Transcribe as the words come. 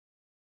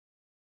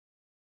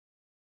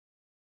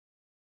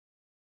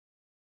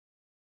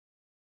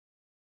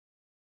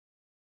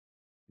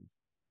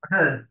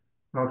Okay.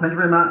 Well, thank you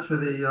very much for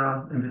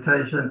the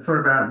invitation. Sorry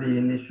about the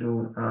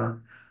initial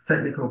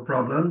technical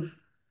problems.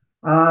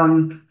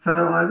 So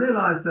I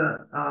realized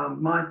that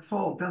my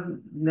talk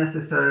doesn't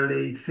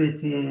necessarily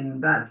fit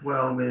in that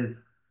well with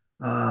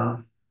uh,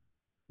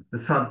 the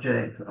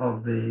subject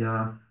of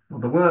the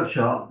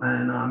workshop,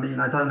 and I mean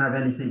I don't have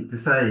anything to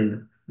say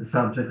in the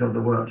subject of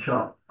the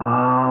workshop.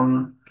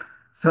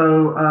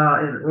 So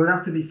it will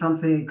have to be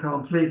something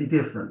completely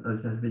different,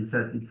 as has been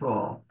said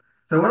before.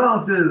 So what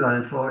I'll do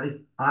then for is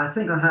I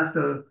think I have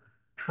to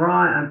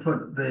try and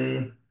put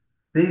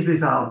these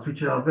results,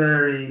 which are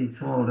very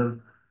sort of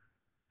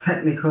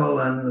technical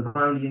and of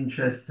only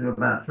interest to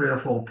about three or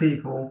four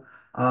people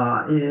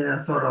in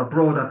a sort of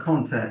broader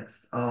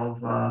context of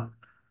the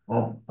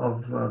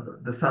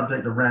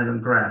subject of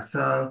random graphs.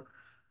 So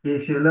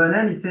if you learn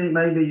anything,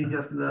 maybe you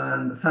just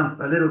learn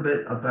a little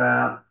bit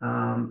about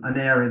an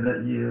area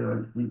that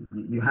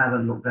you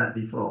haven't looked at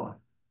before.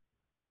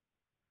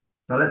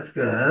 So let's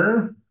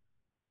go.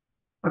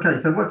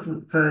 Okay, so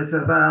it's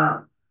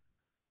about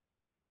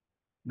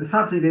the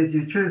subject is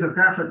you choose a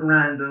graph at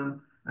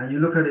random and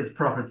you look at its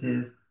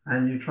properties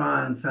and you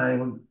try and say,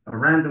 well, a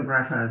random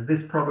graph has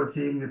this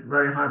property with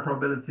very high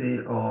probability,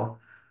 or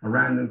a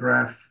random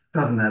graph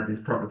doesn't have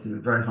this property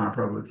with very high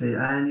probability,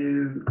 and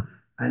you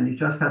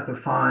just have to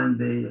find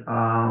the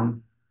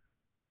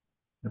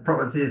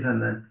properties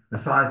and the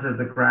size of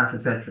the graph,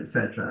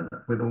 etc.,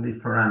 with all these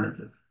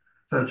parameters.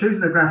 So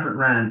choosing a graph at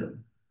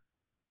random.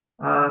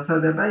 So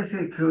they're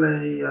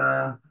basically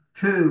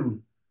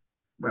two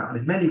well,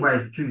 there's many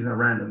ways of choosing a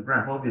random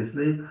graph,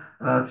 obviously.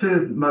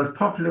 Two most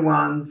popular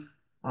ones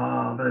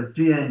are there's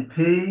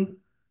GNP,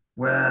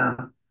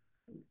 where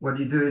what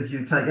you do is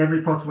you take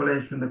every possible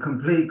edge from the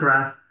complete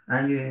graph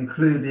and you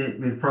include it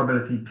with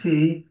probability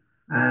P.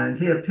 And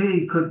here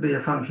P could be a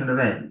function of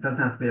n, it doesn't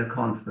have to be a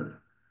constant.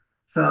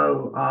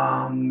 So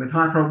with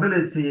high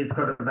probability, it's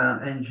got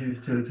about n choose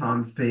 2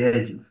 times P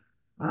edges,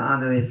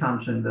 under the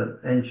assumption that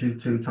n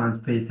choose 2 times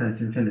P tends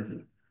to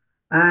infinity.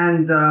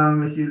 And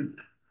if you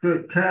do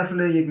it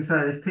carefully, you can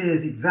say if P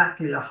is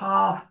exactly a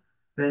half,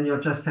 then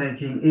you're just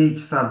taking each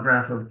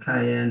subgraph of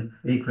Kn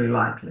equally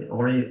likely,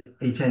 or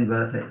each n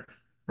vertex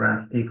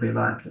graph equally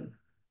likely.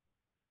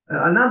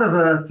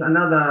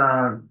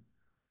 Another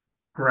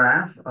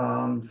graph,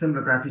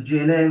 similar graph is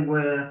GNM,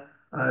 where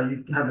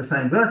you have the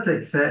same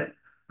vertex set,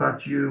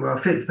 but you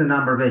fix the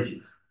number of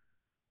edges.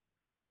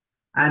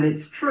 And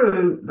it's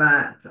true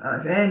that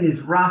if n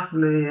is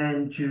roughly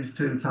n choose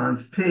 2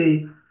 times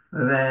p,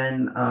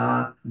 then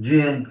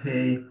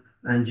GNP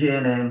and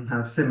GNM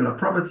have similar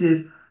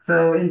properties.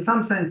 So in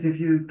some sense, if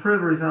you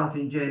prove a result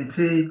in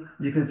GNP,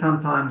 you can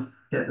sometimes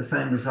get the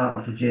same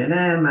result for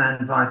GNM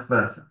and vice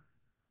versa.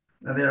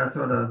 And there are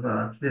sort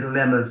of little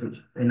lemmas which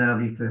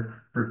enable you to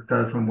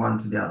go from one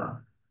to the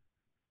other.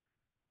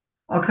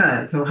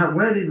 Okay, so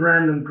where did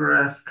random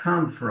graphs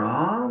come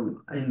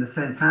from? In the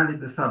sense, how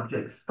did the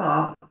subject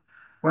start?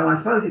 Well, I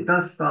suppose it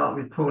does start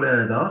with Paul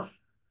Erudosh,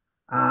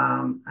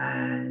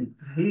 and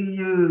he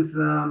used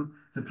them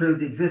to prove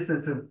the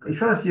existence of, he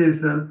first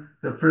used them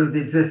to prove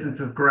the existence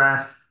of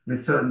graphs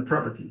with certain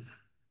properties.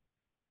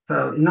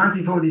 So in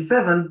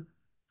 1947,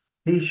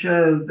 he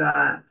showed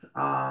that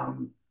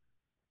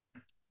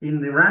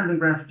in the random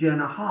graph G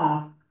and a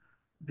half,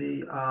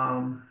 the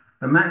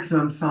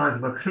maximum size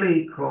of a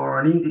clique or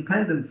an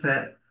independent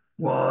set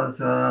was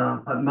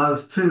at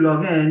most 2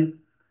 log n.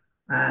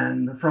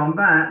 And from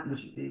that,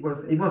 which he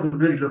wasn't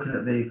really looking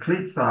at the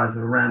clique size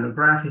of a random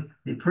graph,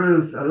 he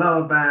proves a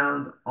lower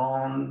bound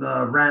on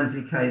the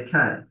Ramsey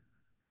KK.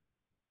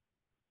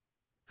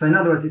 So in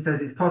other words, he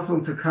says it's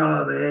possible to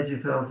color the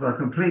edges of a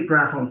complete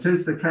graph on 2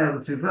 to the k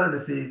over 2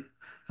 vertices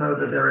so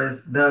that there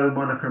is no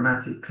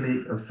monochromatic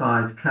clique of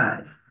size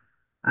k.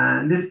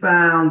 And this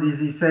bound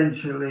is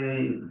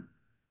essentially,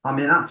 I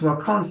mean, up to a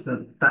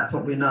constant, that's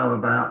what we know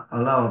about a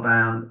lower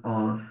bound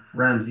on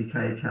Ramsey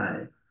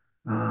KK.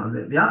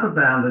 The upper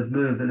bound has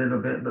moved a little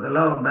bit, but the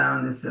lower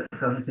bound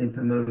doesn't seem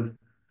to move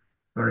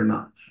very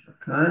much.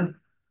 Okay.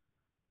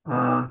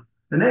 The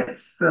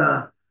next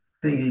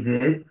thing he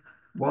did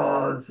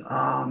was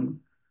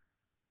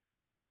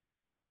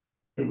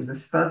it was a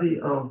study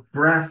of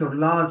graphs of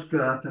large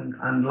girth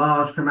and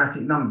large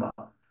chromatic number.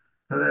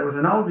 So there was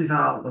an old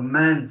result of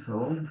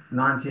Mansell,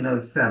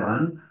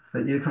 1907,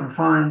 that you can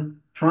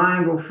find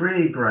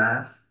triangle-free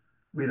graphs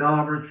with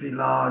arbitrary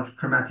large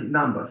chromatic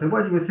number. So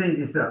what you would think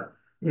is that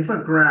if a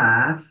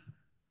graph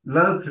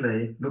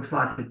locally looks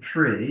like a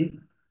tree,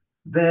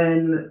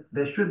 then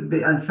there should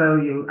be,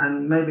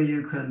 and maybe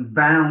you can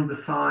bound the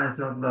size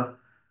of the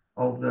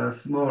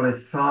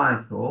smallest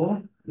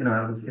cycle. You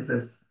know,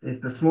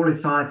 if the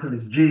smallest cycle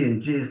is G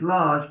and G is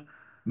large,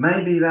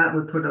 maybe that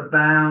would put a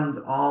bound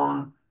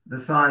on the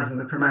size of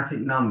the chromatic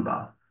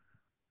number.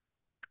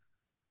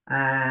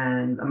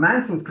 And a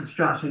Mansell's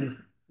construction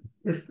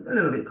is a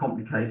little bit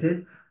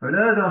complicated. But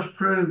Erdos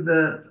proved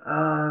that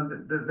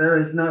there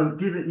is no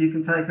given. You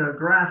can take a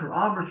graph of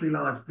arbitrary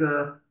large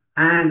girth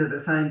and at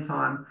the same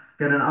time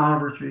get an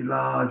arbitrary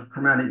large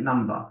chromatic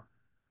number.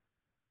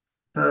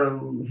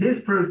 So his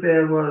proof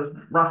there was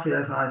roughly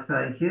as I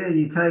say here.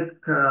 You take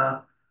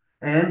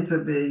m to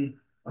be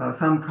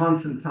some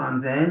constant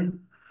times n.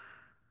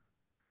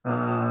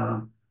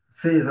 Uh,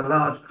 C is a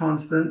large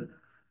constant.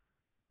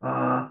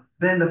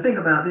 Then the thing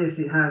about this,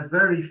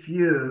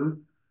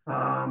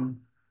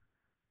 um,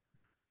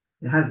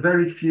 it has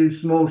very few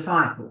small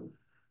cycles.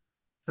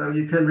 So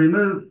you can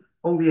remove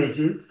all the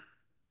edges,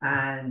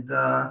 and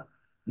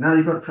now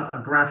you've got a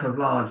graph of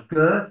large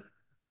girth,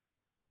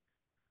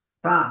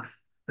 but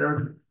there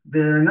are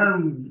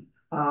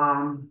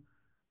um,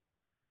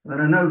 there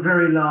are no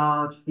very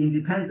large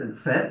independent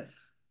sets.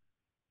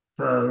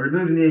 So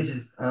removing the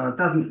edges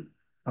doesn't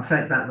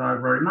affect that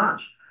very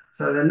much.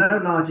 So there are no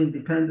large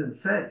independent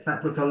sets.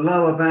 That puts a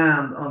lower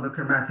bound on the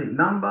chromatic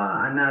number,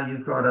 and now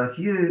you've got a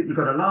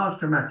large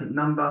chromatic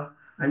number,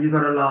 and you've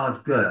got a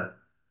large girth.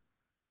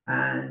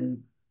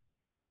 And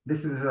this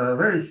is a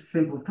very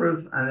simple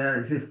proof, and there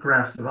exist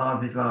graphs of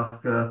arbitrary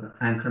large girth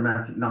and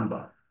chromatic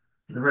number.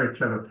 It's a very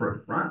clever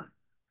proof, right?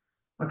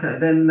 Okay,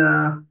 then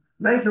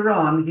later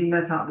on, he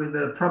met up with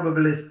the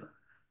probabilist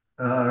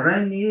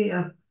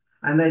Renier,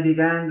 and they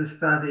began the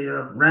study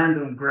of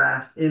random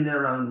graphs in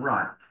their own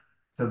right.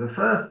 So the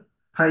first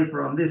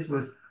paper on this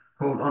was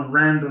called On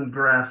Random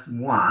Graphs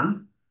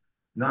 1,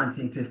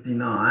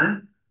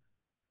 1959.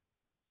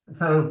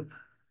 So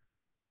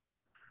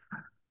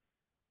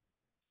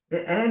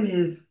n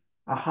is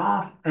a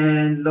half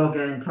n log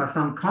n plus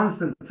some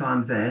constant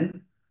times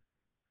n.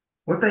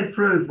 What they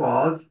proved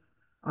was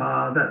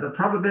that the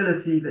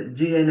probability that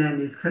GNM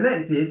is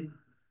connected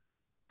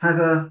has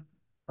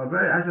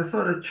has a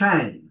sort of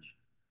change.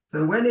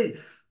 So when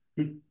it's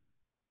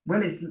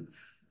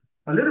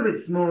a little bit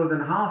smaller than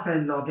half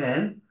n log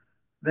n,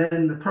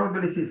 then the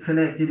probability it's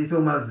connected is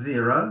almost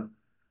zero.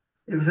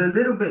 If it's a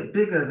little bit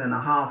bigger than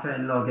a half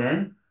n log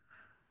n,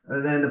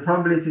 then the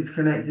probability it's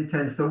connected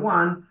tends to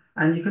 1.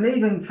 And you can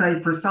even say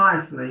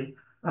precisely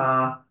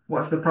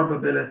what's the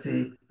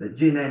probability that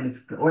GNM is,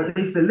 or at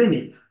least the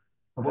limit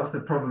of what's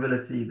the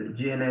probability that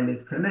GNM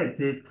is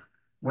connected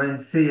when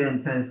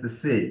Cn tends to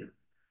C.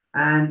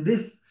 And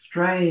this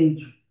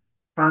strange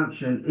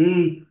function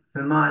e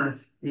to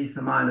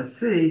the minus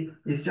c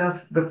is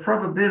just the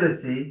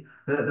probability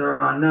that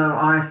there are no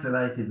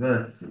isolated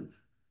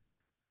vertices.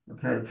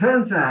 Okay, it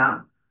turns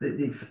out that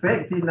the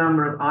expected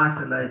number of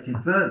isolated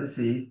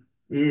vertices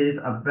is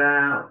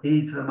about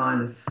e to the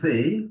minus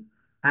c,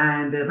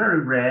 and they're very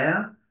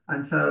rare.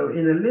 And so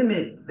in the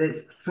limit,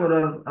 it's sort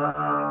of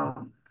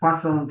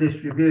Poisson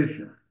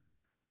distribution.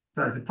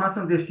 So it's a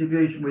Poisson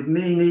distribution with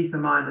mean e to the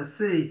minus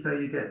c, so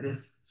you get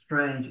this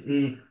strange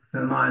e to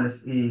the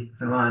minus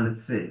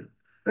c.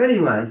 But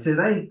anyway, so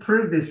they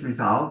proved this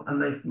result,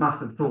 and they must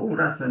have thought, oh,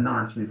 that's a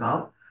nice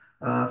result.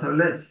 So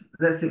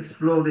let's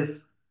explore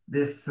these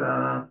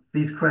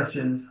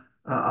questions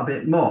a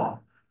bit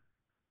more.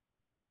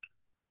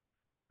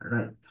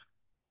 Right.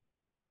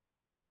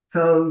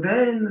 So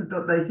then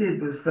what they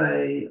did was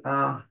they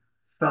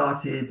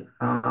started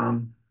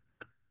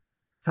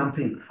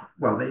something,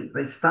 well,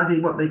 they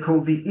studied what they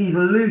call the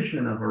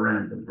evolution of a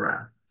random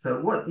graph. So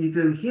what you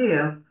do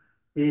here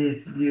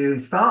is you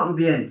start with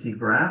the empty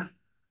graph,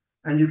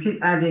 and you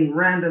keep adding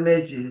random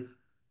edges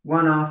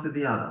one after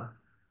the other.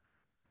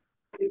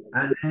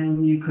 And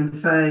then you can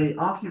say,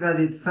 after you've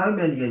added so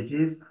many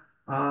edges,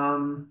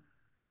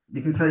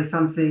 you can say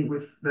something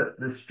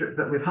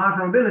that with high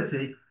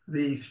probability,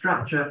 the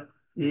structure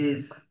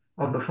is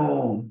of the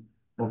form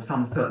of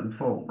some certain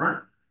form, right?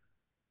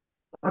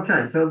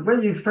 Okay, so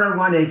when you throw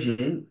one edge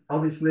in,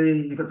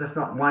 obviously you've got just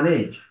got one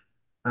edge,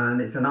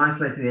 and it's an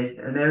isolated edge,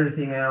 and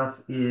everything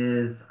else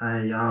is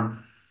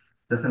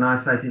just an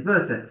isolated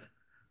vertex.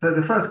 So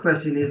the first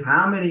question is,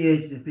 how many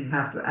edges do you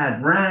have to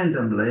add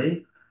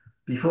randomly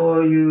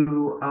before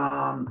you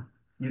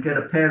get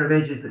a pair of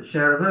edges that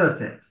share a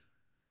vertex?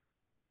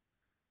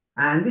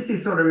 And this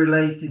is sort of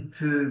related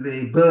to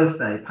the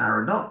birthday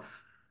paradox,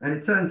 and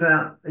it turns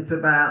out it's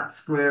about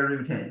square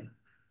root n.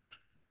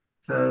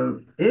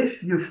 So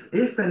if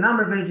the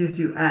number of edges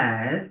you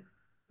add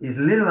is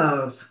little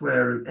of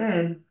square root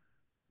n,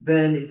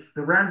 then it's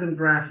the random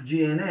graph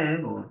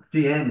GNM, or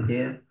GM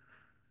here,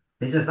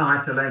 is just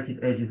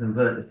isolated edges and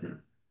vertices.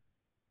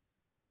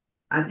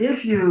 And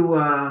if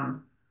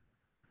you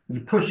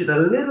push it a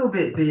little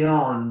bit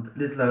beyond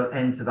little o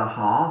n to the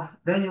half,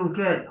 then you'll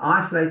get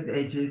isolated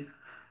edges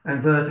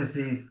and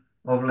vertices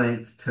of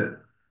length 2.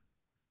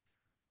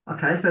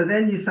 Okay, so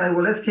then you say,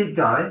 well, let's keep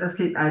going. Let's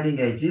keep adding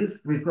edges.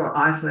 We've got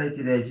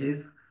isolated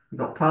edges. We've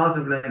got paths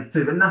of length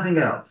 2, but nothing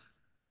else.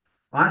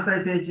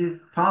 Isolated edges,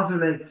 paths of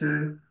length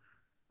 2,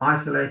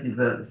 isolated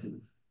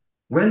vertices.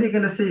 When are you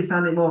going to see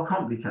something more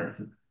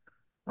complicated?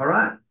 All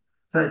right.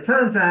 So it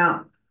turns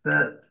out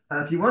that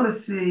if you want to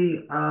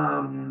see,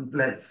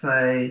 let's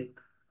say,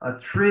 a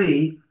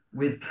tree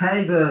with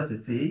k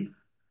vertices,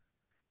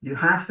 you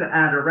have to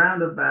add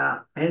around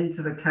about n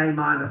to the k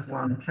minus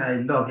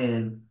 1k log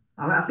n.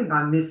 I think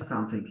I missed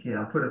something here.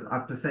 I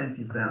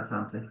percentaged out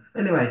something.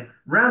 Anyway,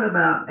 round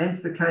about n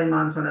to the k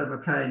minus 1 over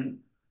k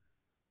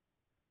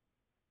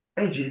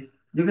edges,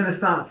 you're going to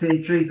start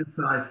seeing trees of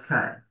size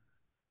k.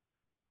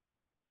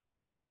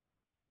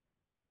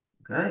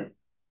 Okay.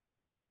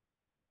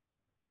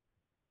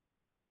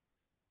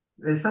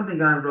 There's something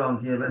going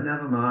wrong here, but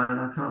never mind.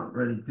 I can't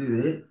really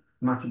do it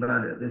much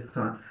about it at this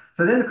time.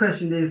 So then the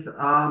question is,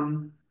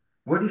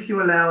 what if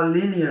you allow a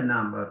linear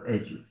number of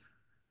edges?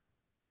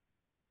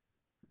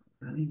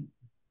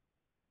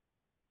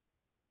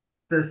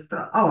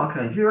 Oh,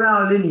 okay. If you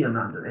allow a linear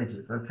number of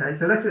edges, okay.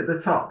 So let's at the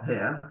top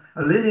here,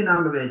 a linear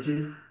number of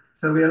edges.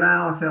 So we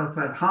allow ourselves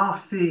to have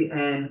half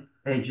Cn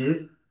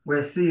edges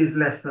where C is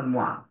less than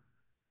 1.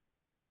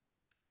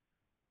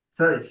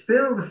 So it's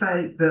still the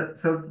same that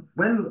so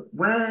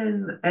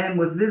when n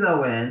was little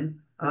o n,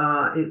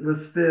 it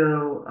was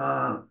still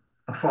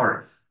a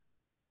forest.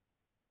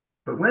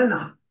 But when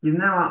you're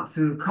now up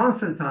to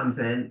constant times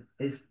n,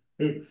 it's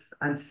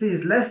and c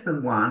is less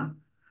than 1,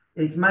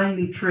 it's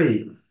mainly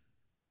trees.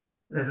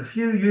 There's a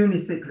few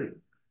unicyclic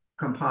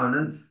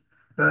components,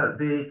 but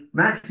the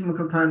maximum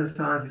component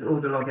size is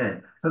order log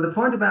n. So the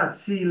point about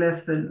c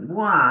less than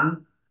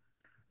 1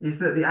 is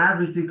that the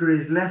average degree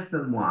is less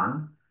than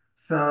 1.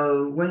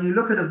 So when you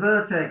look at a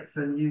vertex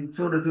and you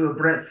sort of do a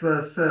breadth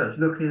first search,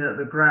 looking at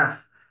the graph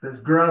that's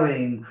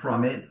growing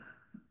from it,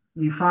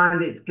 you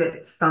find it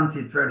gets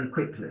stunted very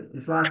quickly.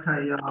 It's like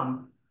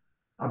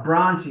a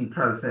branching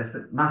process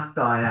that must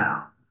die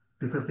out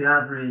because the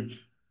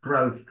average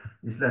growth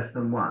is less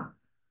than 1.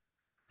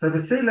 So for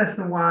C less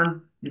than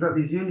 1, you've got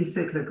these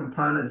unicyclic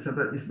components,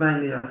 but it's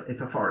mainly it's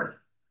a forest.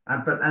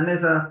 And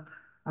there's a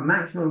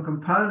maximum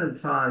component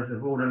size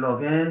of order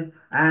log n,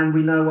 and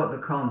we know what the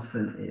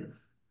constant is.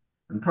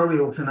 And probably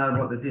ought to know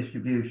what the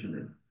distribution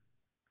is.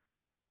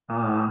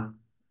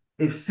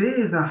 If C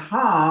is a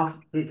half,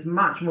 it's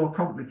much more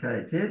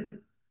complicated.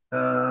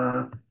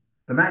 The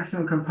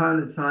maximum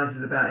component size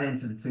is about n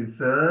to the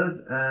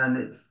 2/3, and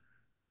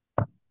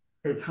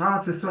it's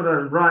hard to sort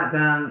of write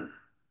down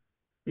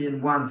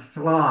in one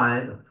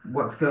slide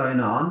what's going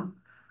on.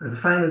 There's a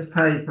famous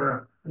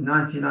paper in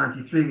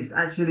 1993 which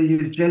actually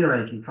used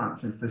generating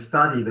functions to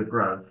study the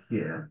growth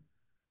here.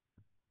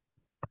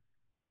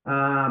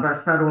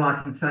 That's about all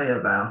I can say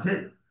about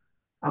it.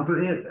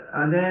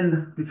 And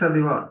then we tell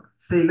me what,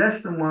 C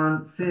less than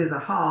 1, C is a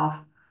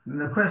half. And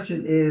the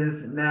question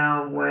is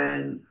now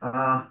when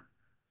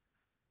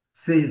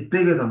C is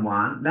bigger than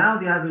 1, now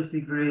the average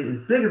degree is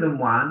bigger than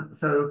 1.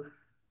 So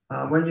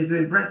when you're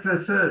doing breadth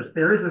first search,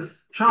 there is a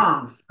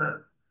chance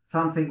that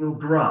something will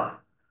grow.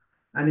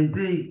 And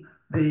indeed,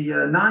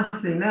 the nice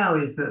thing now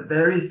is that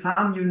there is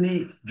some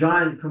unique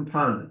giant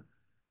component.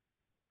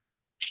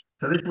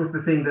 So this was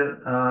the thing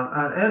that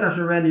Erdos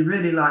and Rennie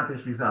really liked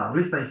this result. At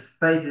least they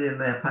stated in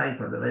their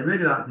paper that they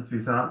really liked this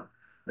result,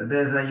 that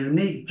there's a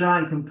unique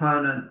giant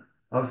component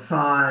of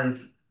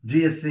size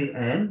G of C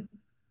n,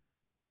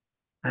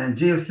 and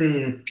G of C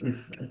is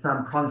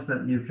some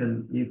constant you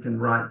can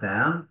write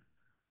down.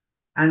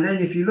 And then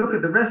if you look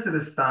at the rest of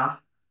the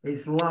stuff,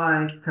 it's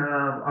like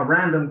a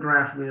random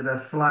graph with a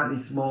slightly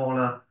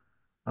smaller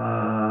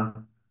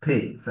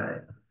p,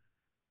 say.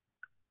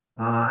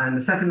 And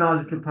the second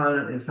largest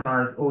component is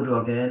size order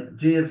log n,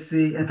 G of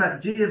C. In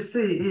fact, G of C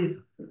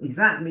is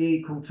exactly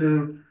equal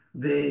to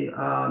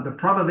the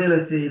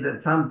probability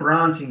that some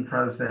branching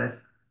process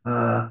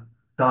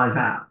dies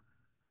out.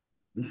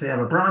 You see, you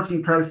have a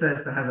branching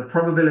process that has a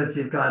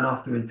probability of going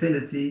off to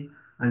infinity,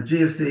 and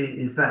G of C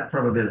is that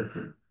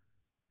probability.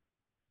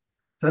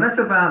 So that's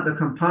about the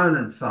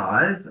component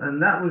size,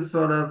 and that was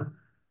sort of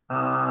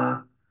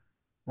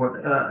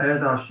what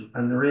Erdos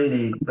and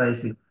Narini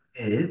basically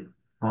did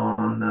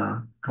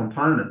on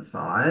component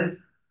size,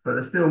 but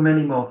there's still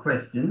many more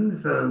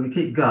questions, so we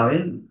keep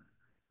going.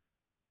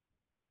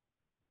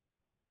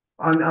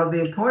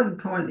 The important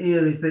point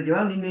here is that you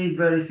only need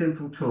very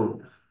simple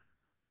tools.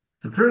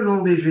 To prove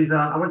all these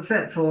results,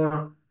 except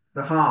for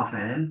the half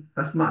n,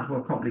 that's much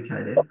more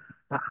complicated,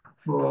 but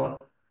for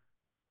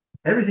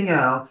everything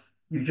else,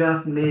 you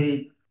just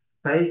need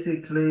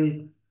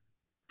basically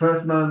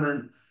first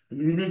moments,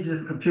 you need to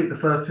just compute the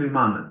first 2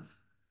 moments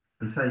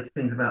and say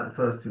things about the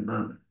first 2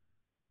 moments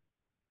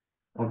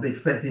of the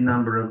expected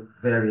number of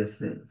various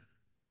things.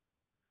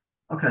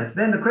 Okay, so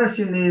then the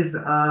question is,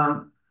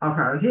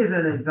 okay, here's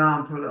an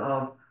example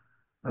of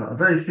a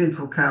very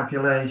simple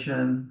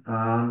calculation,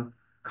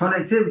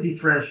 connectivity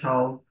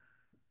threshold.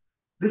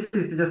 This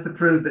is just to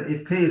prove that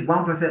if P is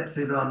 1 plus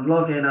epsilon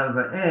log n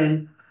over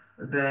n,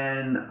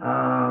 then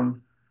I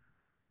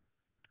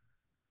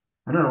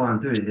don't know why I'm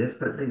doing this,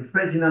 but the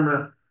expected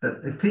number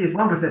that if P is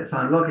 1 plus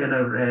epsilon log n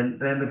over n,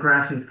 then the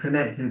graph is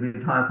connected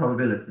with high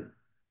probability.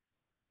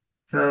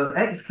 So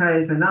xk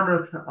is the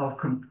number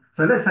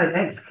so let's say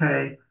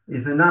xk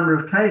is the number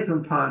of k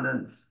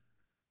components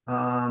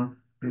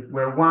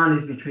where 1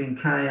 is between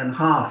k and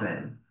half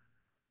n.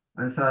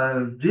 And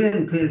so G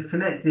and P is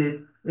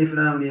connected if and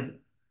only if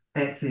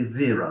x is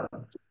 0.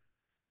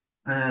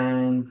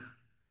 And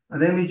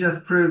then we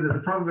just prove that the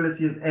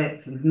probability of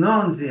x is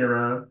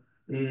non-zero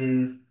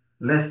is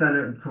less than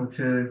or equal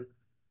to,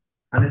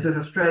 and it's just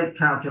a straight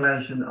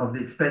calculation of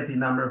the expected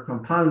number of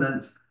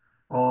components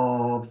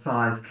of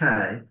size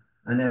k,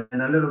 and then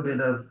a little bit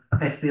of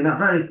estimate,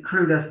 very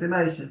crude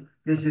estimation,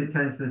 gives you it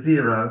tends to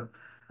 0.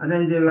 and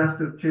then you have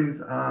to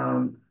choose,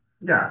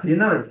 yeah, so you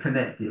know it's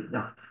connected.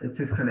 Yeah, it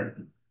is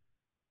connected.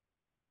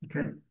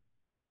 Okay,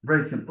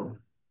 very simple.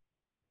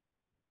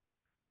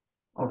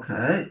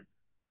 Okay,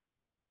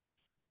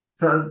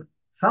 so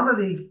some of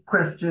these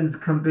questions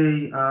can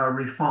be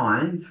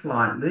refined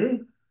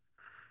slightly.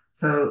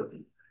 So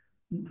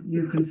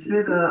you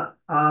consider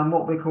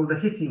what we call the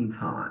hitting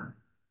time.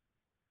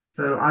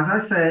 So as I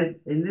said,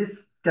 in this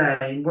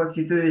game, what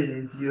you're doing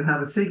is you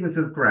have a sequence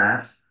of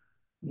graphs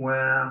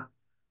where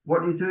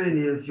what you're doing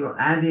is you're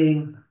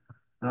adding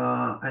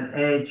an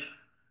edge,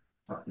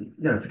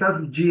 to go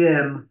from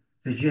GM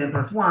to GM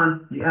plus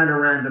one, you add a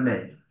random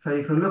edge. So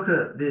you can look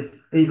at this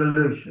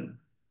evolution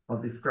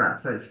of this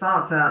graph. So it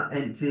starts out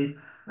empty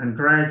and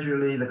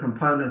gradually the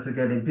components are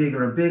getting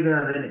bigger and bigger,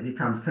 and then it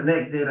becomes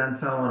connected and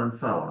so on and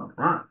so on,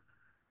 right?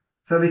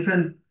 So we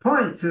can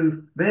point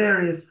to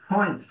various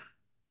points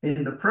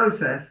in the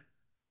process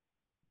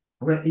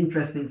where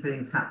interesting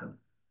things happen.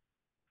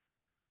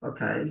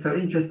 Okay, so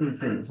interesting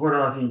things. What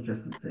are the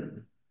interesting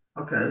things?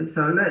 Okay,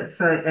 so let's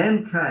say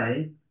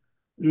MK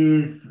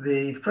is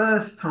the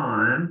first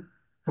time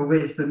for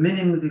which the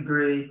minimum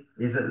degree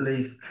is at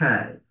least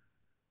K.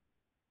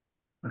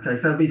 Okay,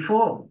 so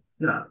before,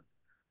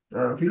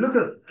 if you look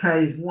at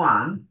K is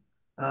 1,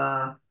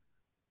 uh,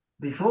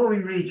 before we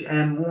reach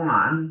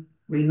M1,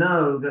 we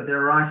know that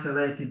there are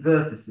isolated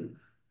vertices.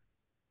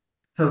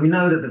 So we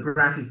know that the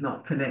graph is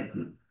not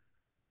connected.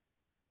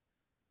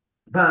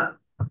 But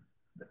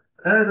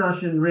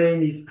Erdős and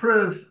Rainey's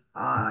proof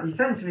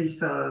essentially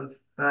shows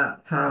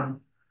that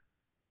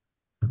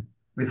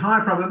with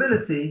high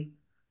probability,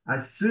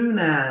 as soon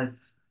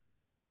as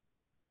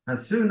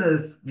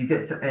you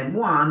get to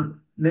M1,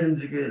 minimum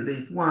degree at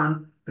least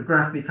 1, the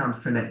graph becomes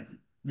connected.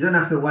 You don't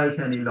have to wait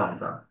any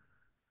longer.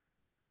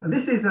 And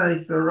this is a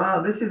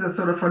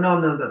sort of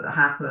phenomenon that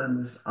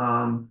happens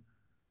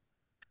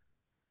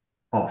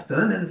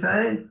often in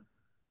say,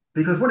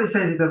 because what it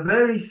says is a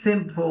very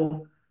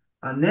simple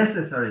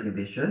necessary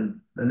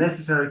condition. The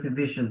necessary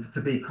condition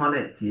to be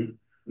connected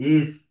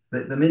is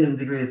that the minimum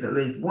degree is at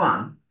least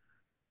 1.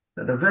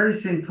 That a very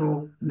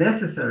simple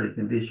necessary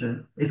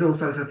condition is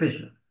also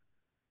sufficient.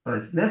 So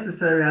it's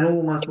necessary and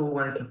almost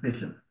always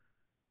sufficient.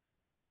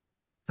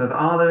 So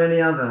are there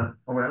any other,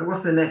 well,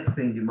 what's the next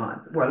thing you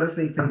might, well, let's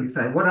think you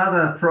say, what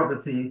other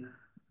property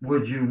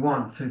would you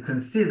want to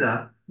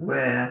consider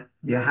where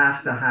you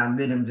have to have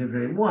minimum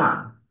degree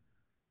 1?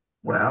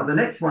 Well, the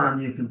next one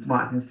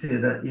might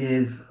consider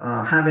is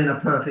having a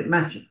perfect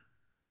matching.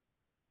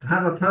 To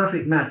have a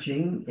perfect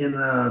matching in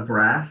a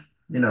graph,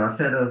 a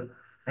set of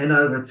n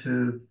over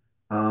 2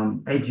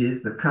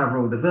 edges that cover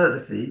all the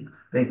vertices,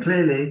 then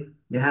clearly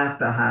you have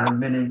to have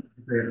minimum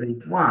degree at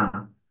least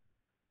 1.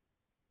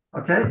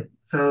 Okay,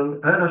 so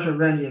Erdős and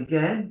Renyi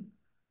again,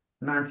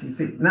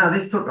 1960. Now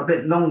this took a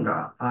bit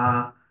longer.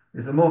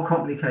 It's a more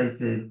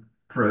complicated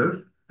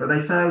proof, but they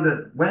show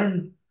that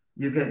when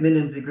you get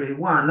minimum degree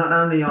 1, not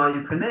only are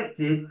you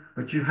connected,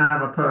 but you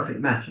have a perfect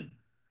matching.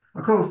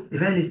 Of course,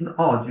 if n is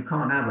odd, you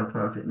can't have a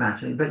perfect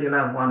matching, but you'll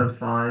have one of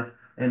size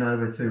n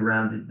over 2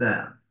 rounded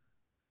down.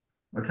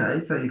 Okay,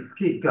 so you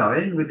keep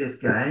going with this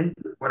game.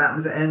 What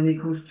happens at n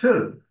equals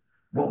 2?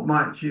 What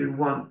might you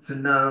want to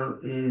know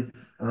is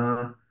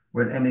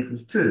when m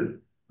equals 2?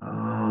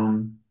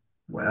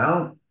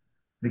 Well,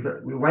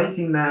 because we're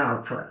waiting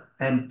now for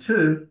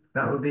M2,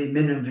 that would be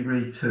minimum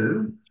degree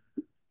 2.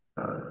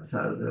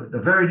 So the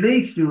very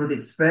least you would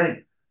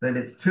expect that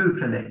it's 2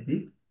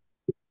 connected.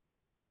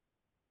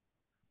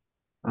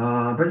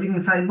 But you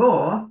can say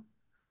more.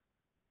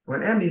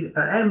 When M is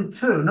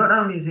M2, not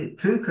only is it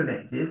 2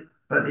 connected,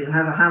 but it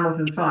has a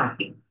Hamilton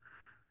cycle.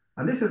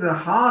 And this was a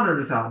harder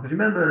result because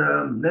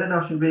remember,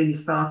 Erdős and Renyi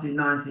started in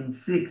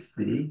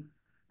 1960,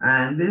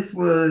 and this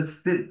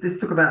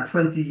took about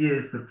 20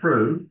 years to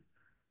prove.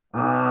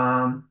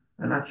 And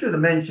I should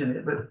have mentioned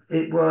it, but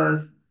it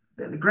was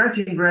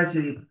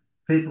gradually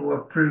people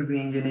were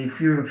proving you need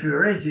fewer and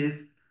fewer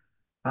edges.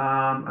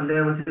 And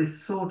there was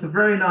this sort of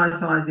very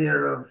nice idea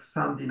of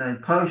somebody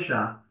named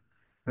Posher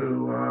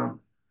who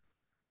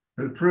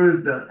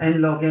proved that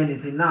n log n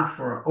is enough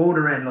for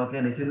order n log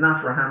n is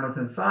enough for a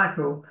Hamilton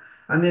cycle.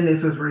 And then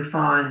this was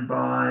refined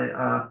by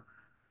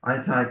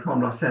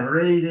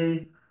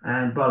ICECA2024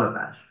 and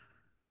Bolobash.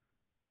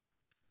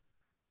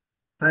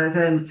 So that's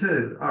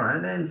M2. All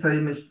right, then so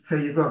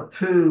you've got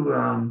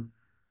 2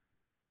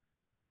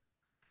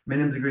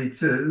 minimum degree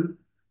 2.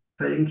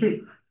 So I can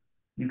keep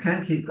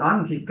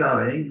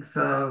going.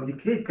 So you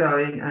keep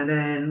going, and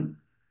then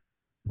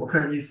what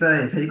can you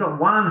say? So you've got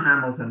 1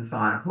 Hamilton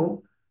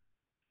cycle.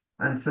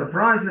 And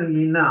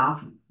surprisingly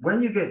enough,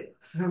 when you get,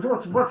 so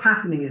what's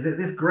happening is that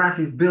this graph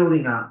is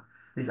building up.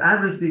 This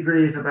average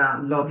degree is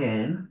about log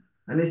n,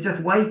 and it's just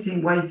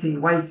waiting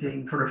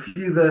for a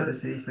few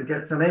vertices to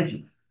get some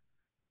edges.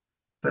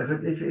 So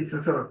it's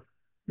a sort of,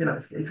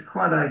 it's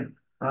quite a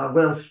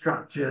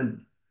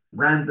well-structured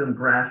random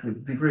graph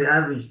with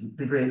average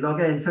degree log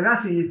n. So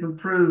actually you can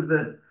prove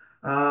that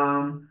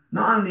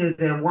not only is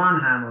there 1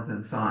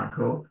 Hamilton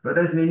cycle, but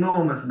there's an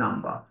enormous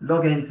number,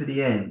 log n to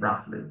the n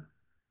roughly.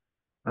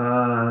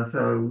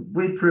 So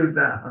we proved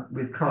that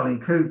with Colin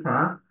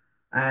Cooper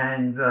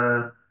and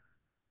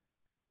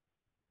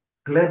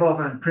Glebov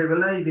and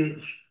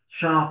Privilevich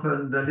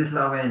sharpened the little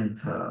o(n)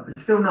 term.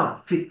 It's still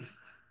not fixed.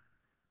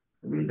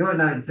 We don't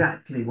know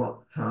exactly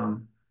what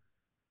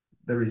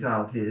the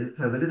result is.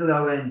 So the little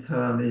o(n)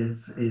 term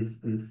is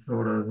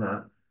sort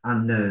of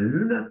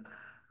unknown.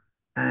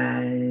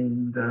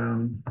 And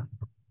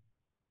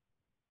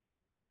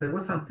there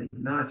was something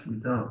nice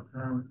result.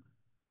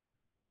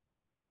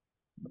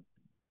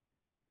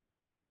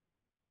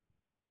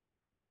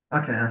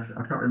 Okay, I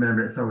can't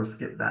remember it, so we'll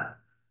skip that.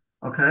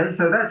 Okay,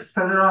 so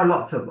there are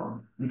lots of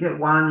them. You get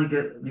one, you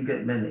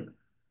get many,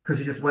 because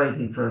you're just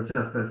waiting for just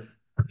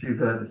a few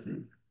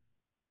vertices.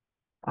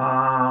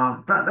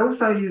 But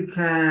also you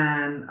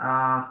can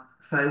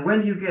say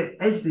when you get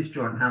edge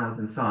disjoint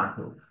Hamilton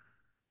cycles.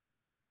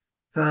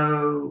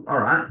 So all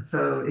right,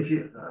 so if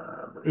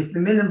the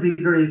minimum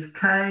degree is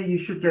k, you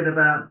should get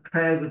about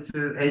k over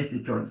 2 edge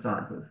disjoint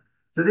cycles.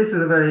 So this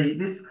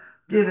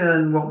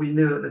given what we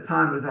knew at the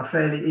time was a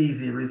fairly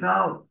easy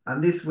result,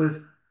 and this was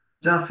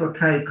just for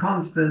k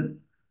constant,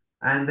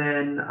 and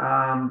then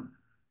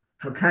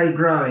for k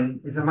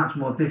growing is a much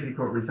more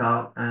difficult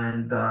result,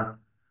 and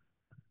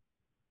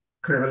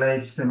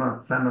Krivalev,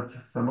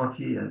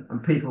 Samoti,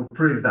 and people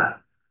proved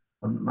that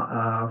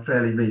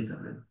fairly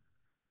recently.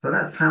 So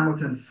that's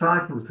Hamilton's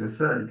cycles to a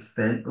certain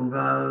extent,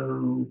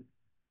 although,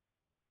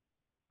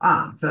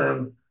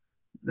 so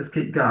let's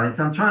keep going.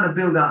 So I'm trying to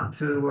build up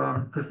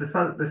to, because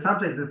the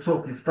subject of the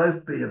talk is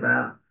supposed to be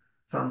about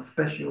some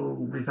special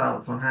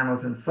results on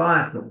Hamilton's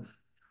cycles.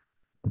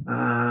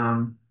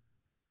 Um,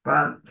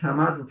 but I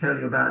might as well tell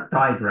you about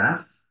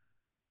digraphs.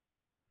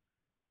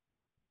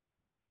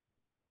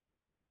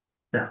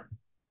 Yeah.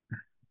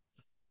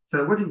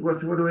 So what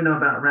do we know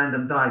about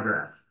random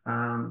digraphs?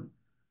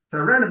 So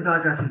a random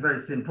digraph is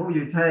very simple.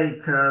 You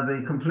take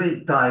the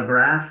complete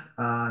digraph,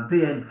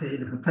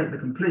 DNP, take the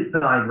complete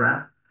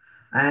digraph,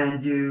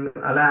 and you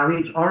allow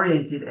each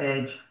oriented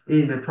edge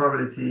in the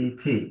probability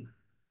P.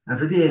 And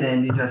for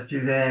DNN, you just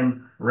use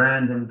M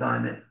random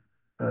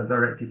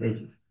directed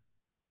edges.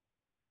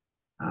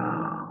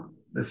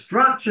 The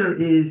structure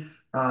is,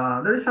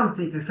 there is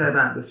something to say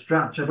about the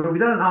structure, but we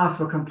don't ask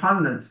for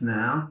components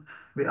now.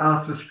 We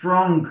ask for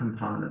strong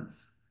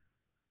components.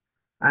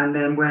 And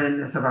then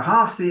when so a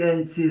half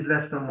Cn C is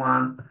less than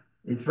 1,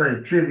 it's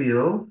very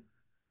trivial.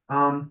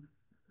 The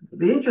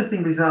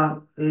interesting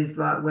result is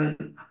like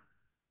when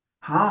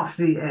half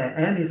Cn,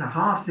 n is a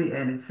half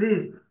Cn, and C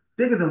is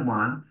bigger than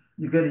 1,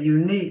 you get a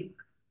unique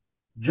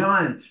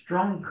giant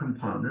strong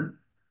component,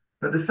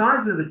 but the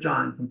size of the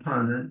giant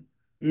component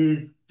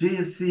is G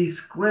of C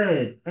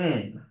squared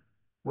n,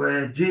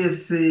 where G of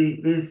C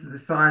is the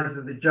size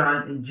of the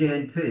giant in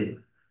GNP.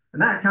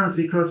 And that comes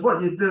because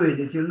what you're doing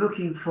is you're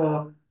looking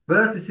for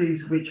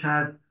vertices which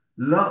have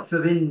lots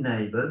of in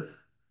neighbors.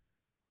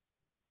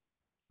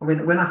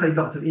 When I say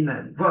lots of in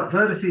neighbors,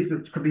 vertices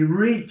which can be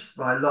reached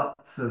by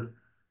lots of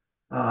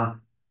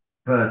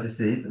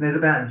vertices, and there's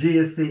about G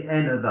of C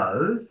n of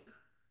those,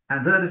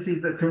 and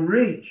vertices that can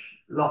reach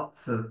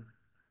lots of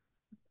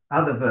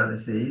other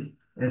vertices,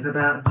 there's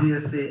about G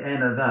of C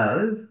n of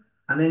those,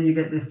 and then you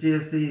get this G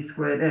of C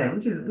squared n,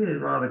 which is really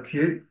rather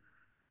cute.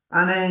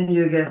 And then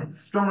you get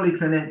strongly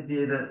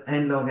connected at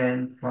n log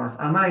n plus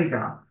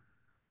omega.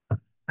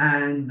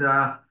 And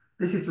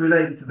this is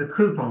related to the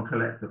coupon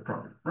collector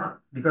problem, right?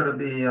 You've got to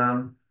be,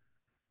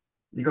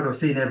 you've got to have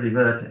seen every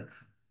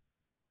vertex.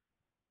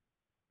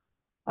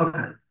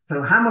 Okay,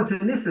 so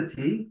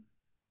Hamiltonicity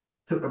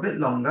took a bit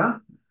longer.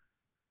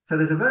 So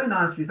there's a very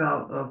nice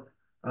result of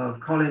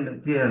Colin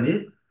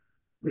McDiarmid,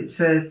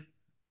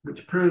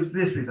 which proves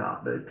this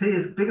result, that if P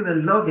is bigger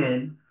than log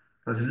n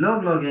plus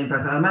log n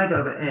plus omega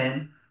over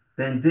n,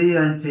 then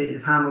DNP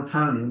is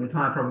Hamiltonian with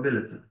high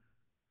probability.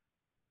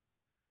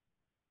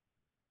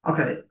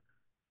 Okay,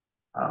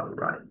 all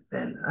right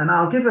then. And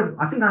I think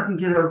I can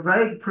give a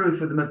vague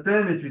proof of the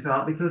McDermott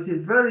result because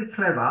it's very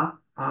clever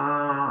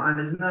and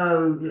there's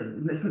no,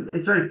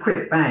 it's very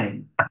quick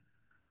bang.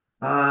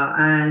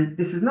 And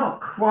this is not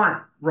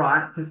quite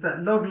right because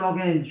that log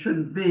n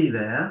shouldn't be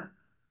there.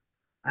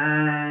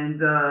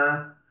 And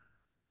I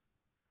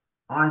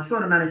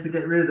sort of managed to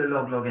get rid of the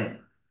log n.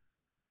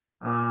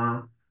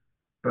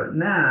 But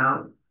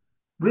now,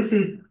 this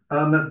is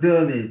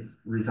McDermott's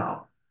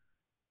result.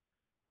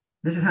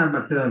 This is how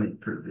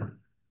McDermott proved it.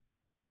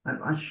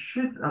 And I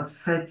should have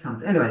said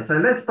something. Anyway, so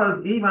let's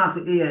suppose E1 up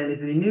to En is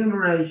an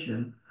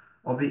enumeration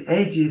of the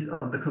edges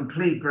of the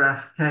complete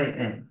graph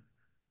Kn.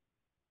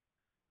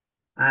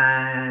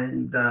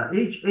 And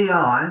each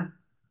EI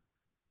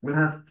will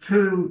have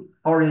two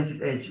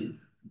oriented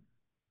edges.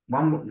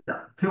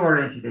 Two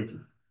oriented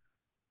edges.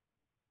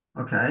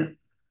 Okay.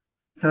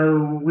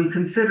 So we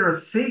consider a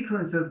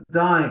sequence of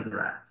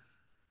digraphs.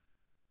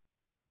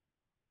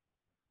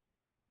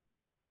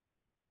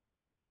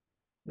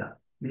 Yeah,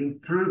 we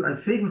improve a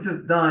sequence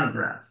of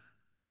digraphs.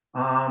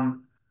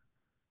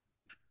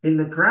 In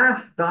the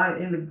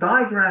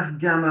digraph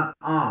gamma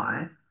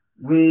I,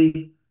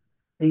 we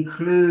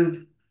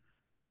include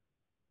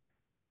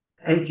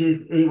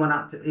edges E1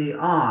 up to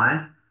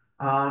EI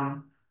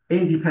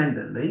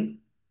independently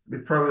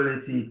with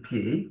probability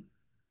P,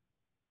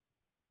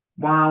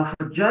 while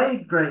for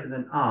j greater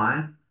than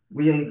I,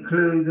 we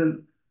include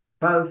them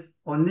both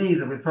or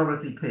neither with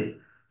probability P.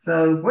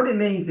 So what it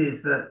means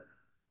is that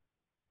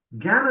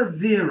gamma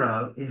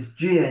 0 is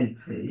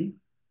GNP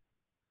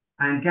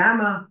and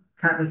gamma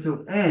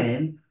capital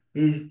N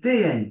is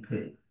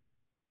DNP.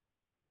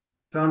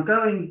 So I'm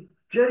going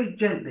very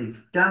gently,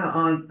 gamma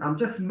I, I'm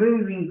just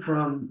moving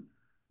from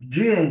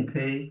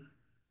GNP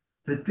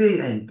to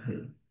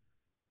DNP.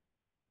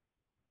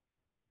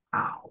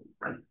 Oh,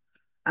 right.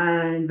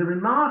 And the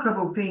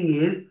remarkable thing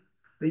is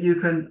that you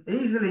can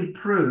easily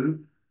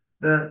prove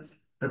that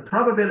the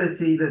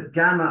probability that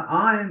gamma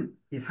I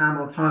is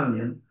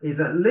Hamiltonian is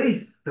at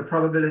least the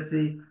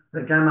probability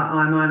that gamma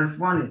I minus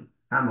 1 is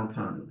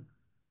Hamiltonian.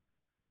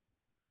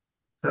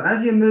 So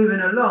as you're moving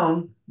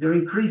along, you're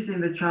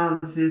increasing the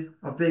chances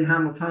of being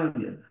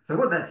Hamiltonian. So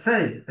what that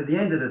says at the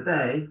end of the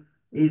day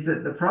is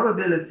that the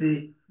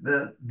probability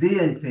that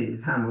DNP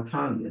is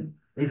Hamiltonian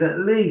is at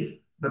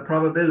least the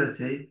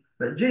probability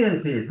that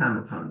GNP is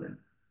Hamiltonian.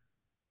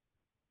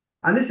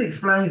 And this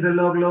explains the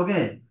log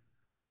n.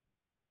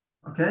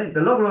 Okay,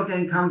 the log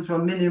n comes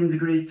from minimum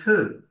degree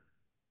 2.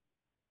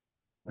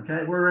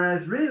 Okay,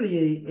 whereas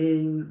really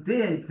in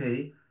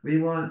DNP, we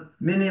want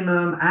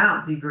minimum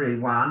out degree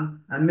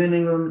 1 and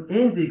minimum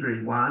in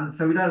degree 1,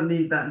 so we don't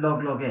need that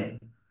log n.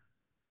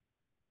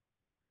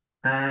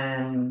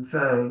 And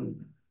so,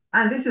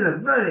 and this is a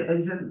very,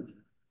 it's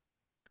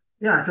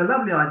a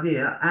lovely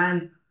idea.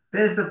 And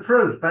there's the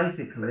proof,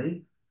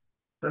 basically,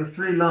 those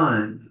 3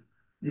 lines.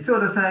 You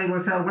sort of say,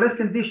 well, let's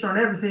condition on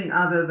everything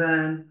other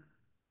than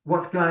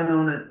what's going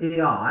on at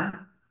EI,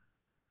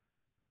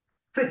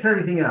 fix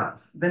everything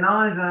else. Then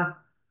either,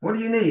 what do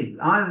you need?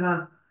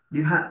 Either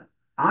you have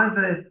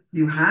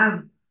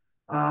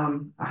a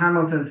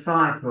Hamilton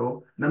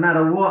cycle, no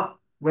matter what,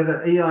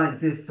 whether EI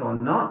exists or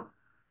not,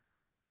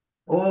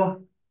 or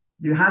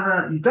you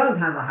don't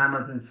have a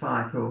Hamilton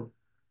cycle,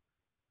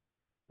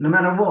 no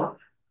matter what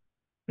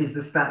is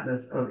the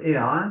status of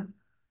EI,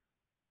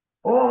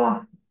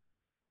 or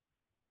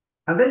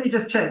and then you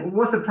just check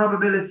what's the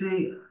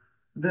probability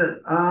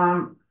that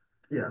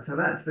yeah, so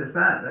that's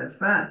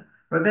that.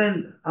 But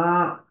then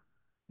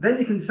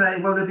you can say,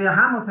 well, there'd be a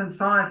Hamilton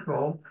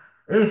cycle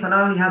if and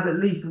only have at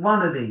least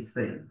one of these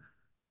things.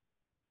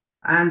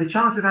 And the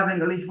chance of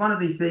having at least one of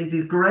these things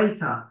is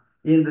greater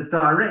in the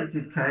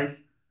directed case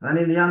than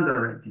in the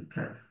undirected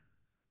case.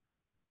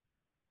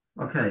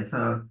 Okay,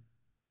 so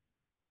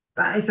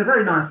that it's a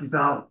very nice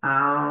result.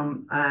 All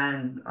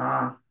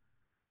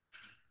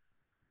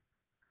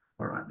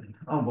right.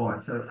 Oh boy.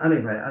 So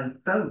anyway, I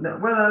don't know.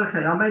 Well,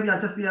 okay. Maybe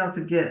I'll just be able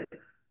to get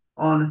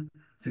on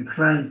to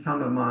claim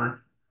some of my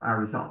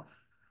results.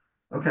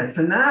 Okay,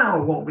 so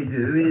now what we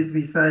do is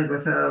we say to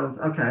ourselves,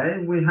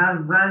 okay, we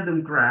have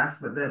random graphs,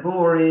 but they're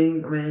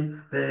boring. I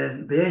mean,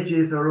 the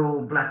edges are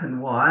all black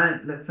and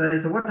white, let's say.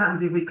 So what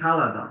happens if we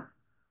color them?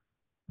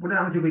 What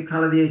happens if we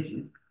color the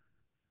edges?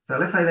 So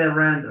let's say they're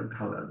random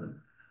colored.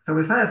 So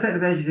we say a set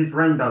of edges is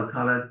rainbow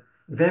colored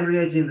if every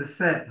edge in the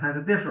set has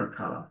a different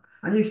color.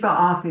 And you start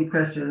asking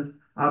questions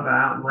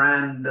about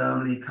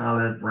randomly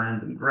colored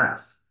random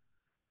graphs.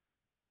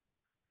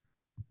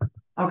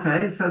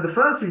 Okay, so the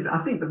first result,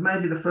 I think that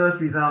maybe the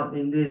first result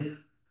in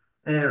this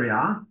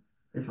area,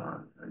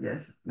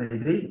 yes, maybe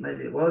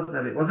it was,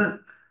 maybe it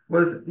wasn't,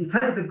 was you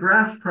take the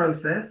graph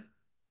process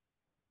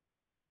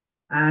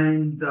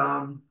and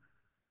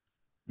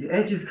the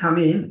edges come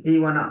in,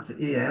 E1 up to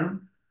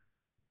EM,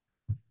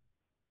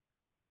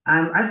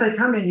 and as they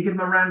come in, you give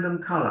them a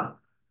random color.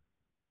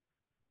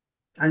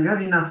 And you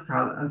have enough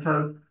color. And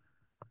so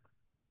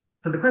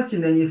the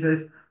question then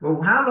says,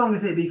 well, how long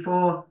is it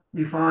before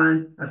you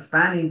find a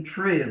spanning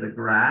tree of the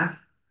graph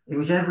in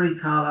which every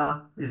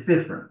color is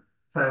different?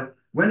 So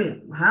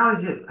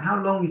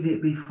how long is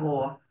it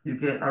before you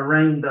get a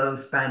rainbow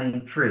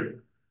spanning tree?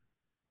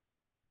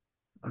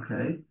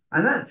 Okay,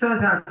 and that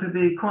turns out to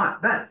be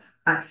that's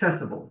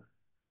accessible.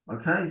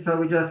 Okay, so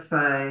we just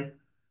say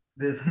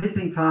this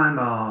hitting time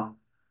are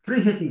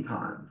 3 hitting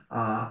times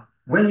are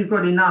when you've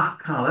got enough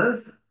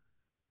colors,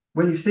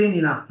 when you've seen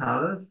enough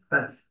colors,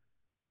 that's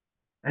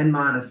n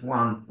minus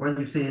 1 when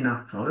you've seen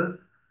enough colors,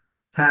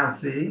 tau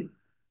c.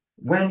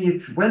 When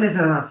it's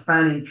a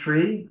spanning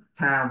tree,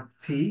 tau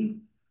t,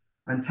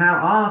 and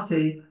tau rt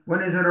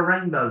when it's a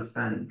rainbow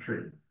spanning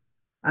tree.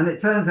 And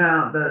it turns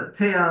out that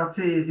TRT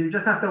is you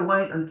just have to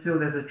wait until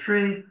there's a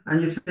tree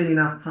and you've seen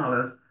enough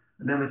colors,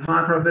 and then with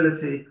high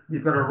probability,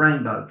 you've got a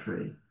rainbow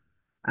tree.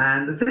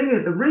 And the thing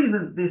is, the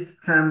reason this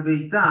can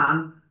be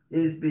done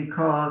is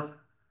because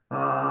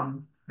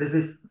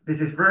there's this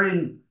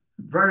very,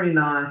 very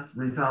nice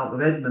result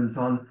of Edmonds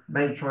on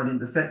matroid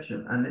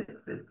intersection. And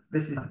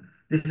this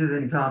is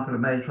an example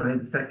of matroid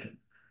intersection.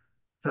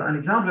 So an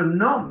example of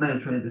not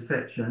matroid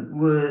intersection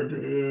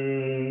would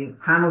be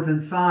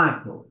Hamilton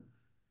cycle.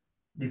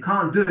 You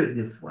can't do it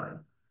this way.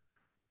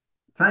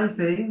 Same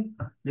thing,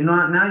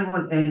 now you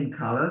want n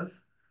colors.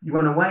 You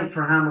want to wait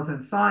for a Hamilton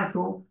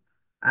cycle.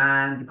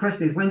 And the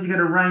question is, when do you get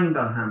a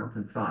rainbow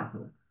Hamilton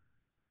cycle?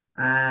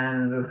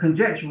 And the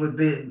conjecture would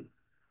be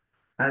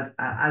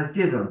as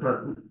given,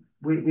 but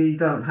we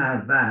don't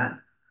have that.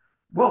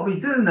 What we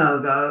do know,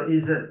 though,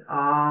 is that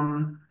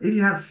if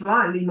you have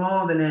slightly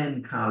more than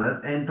n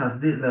colors, n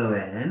plus little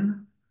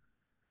n,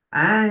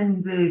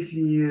 and if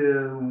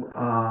you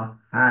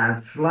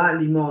have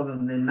slightly more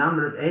than the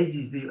number of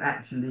edges that you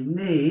actually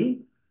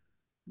need,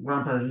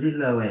 1 plus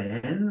little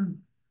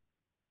n,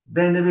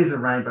 then there is a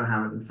rainbow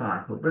Hamilton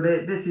cycle. But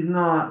this is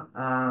not,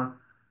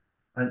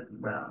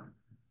 well,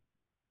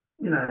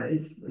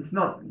 it's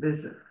not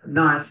this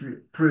nice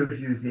proof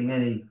using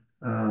any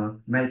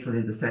matrix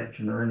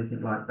intersection or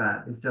anything like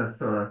that. It's just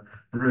sort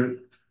of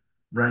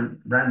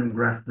random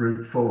graph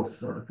brute force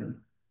sort of thing.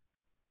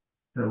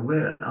 So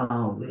where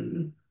are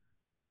we?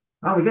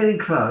 Oh, we're getting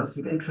close.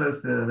 We're getting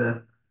close to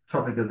the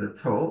topic of the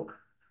talk.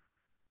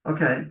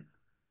 Okay,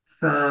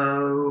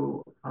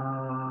 so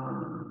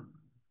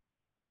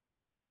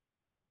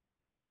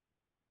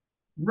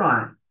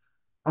right.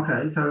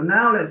 Okay, so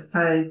now let's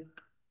take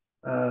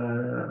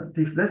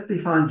let's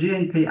define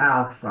GNP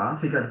alpha.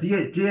 So you got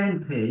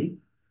GNP.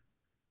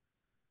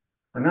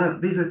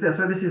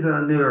 So this is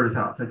a neural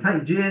result. So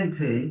take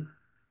GNP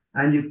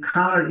and you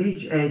color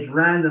each edge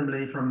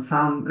randomly from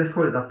some, let's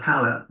call it the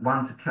palette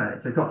 1 to K.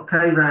 So you've got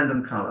K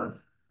random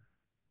colors.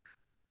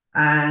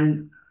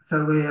 And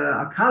so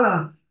a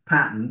color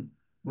pattern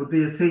would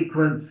be a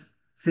sequence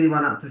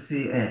C1 up to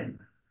Cn.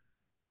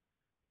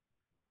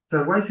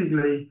 So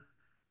basically,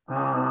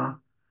 the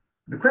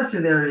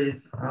question there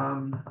is,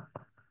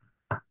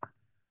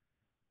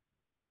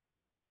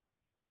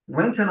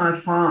 when can I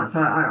find,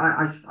 so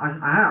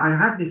I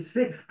have this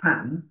fixed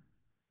pattern,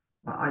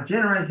 I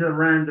generated a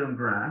random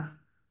graph,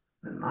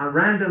 and I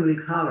randomly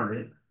color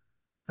it.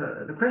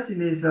 So the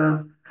question is,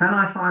 can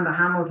I find a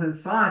Hamilton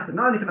cycle?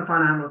 Not only can I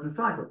find a Hamilton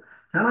cycle,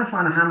 can I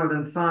find a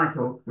Hamilton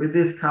cycle with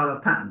this color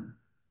pattern?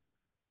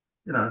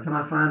 Can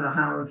I find a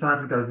Hamilton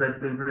cycle that goes red,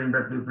 blue, green,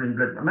 red, blue, green,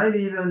 red,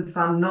 maybe even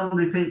some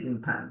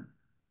non-repeating pattern?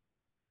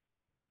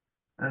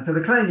 And so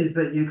the claim is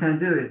that you can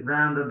do it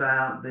round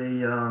about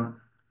the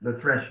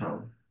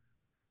threshold.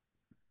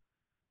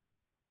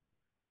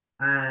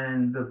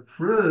 And the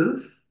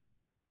proof,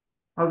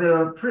 there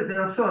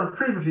are sort of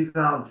previous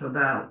results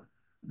about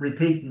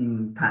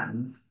repeating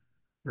patterns,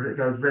 where it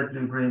goes red,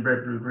 blue, green,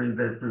 red, blue, green,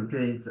 red, blue,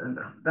 green, and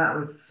that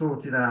was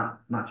sorted out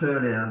much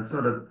earlier and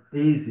sort of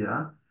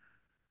easier.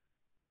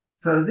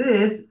 So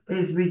this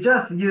is, we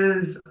just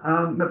use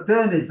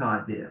McDermott's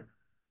idea.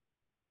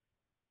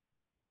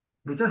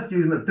 We just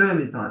use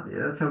McDermott's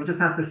idea, so we just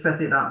have to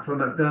set it up for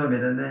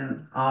McDermott and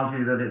then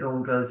argue that it all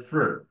goes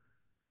through.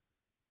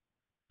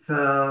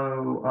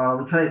 So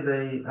we take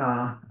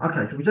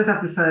okay, so we just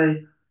have to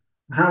say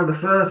how the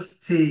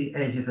first T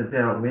edges are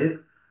dealt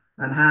with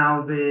and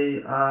how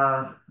the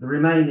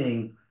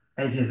remaining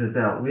edges are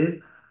dealt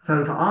with.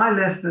 So for I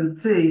less than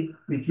T,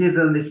 we give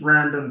them this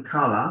random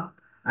color.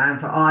 And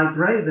for I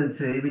greater than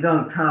T, we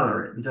don't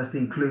color it. We just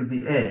include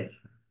the edge.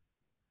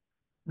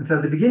 And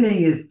so the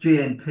beginning is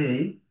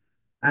GNP.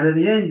 And at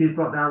the end, we've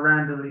got our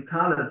randomly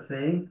colored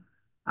thing.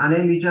 And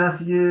then we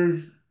just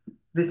use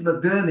this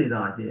McDermott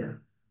idea.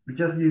 We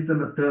just use the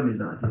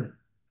McDermott idea.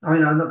 I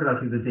mean, I'm not going to go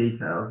through the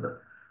details,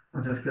 but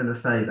I'm just going to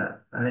say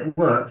that. And it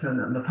worked,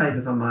 and the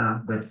paper's on my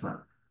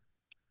website.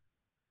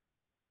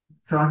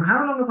 So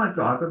how long have I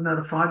got? I've got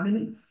another 5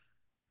 minutes.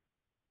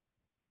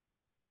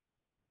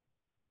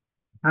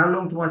 How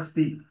long do I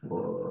speak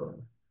for?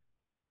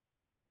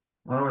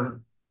 Uh,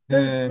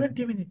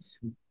 20 minutes.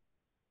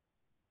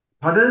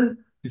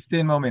 Pardon?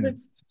 15 more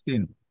minutes.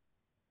 15.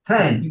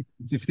 10.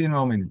 15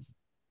 more minutes.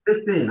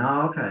 15.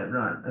 Oh, okay,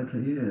 right. Okay,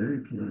 yeah,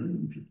 okay,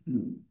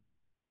 15.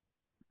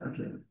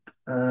 Okay.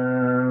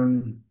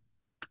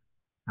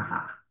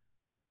 Aha.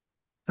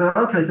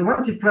 Okay, so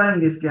once you're playing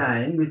this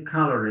game with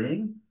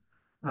coloring,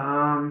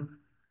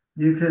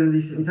 you can,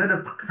 instead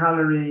of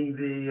coloring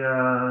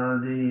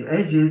the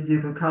edges, you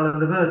can color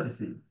the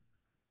vertices.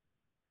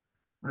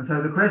 And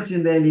so the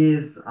question then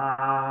is,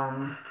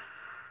 I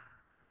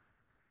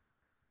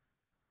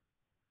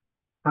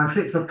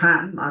fix a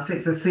pattern, I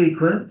fix a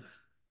sequence,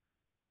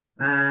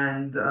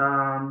 and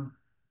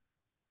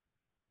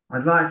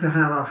I'd like to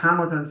have a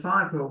Hamilton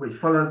cycle which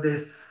followed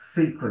this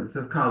sequence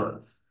of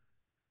colors,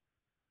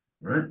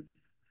 right?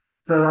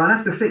 So I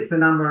have to fix the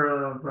number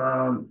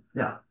of,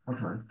 yeah,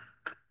 okay.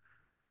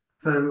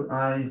 So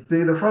I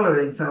do the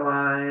following. So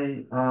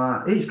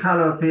each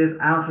color appears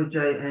alpha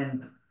j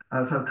n.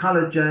 So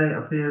color j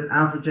appears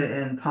alpha j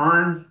n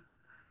times,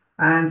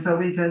 and so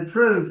we can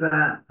prove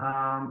that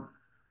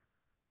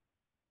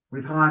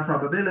with high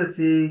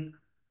probability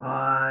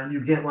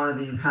you get one of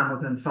these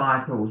Hamilton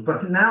cycles.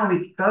 But now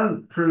we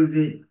don't prove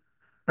it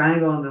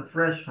bang on the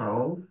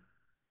threshold.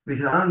 We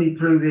can only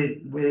prove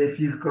it if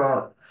you've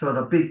got sort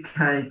of big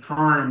K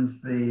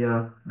times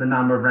the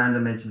number of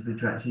random edges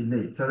that you actually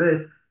need.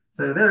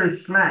 So there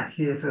is slack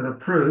here for the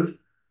proof.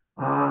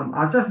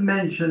 I just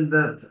mentioned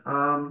that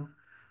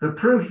the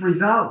proof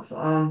results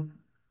on.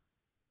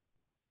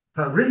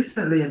 So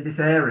recently in this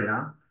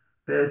area,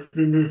 there's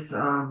been this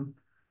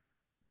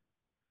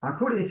I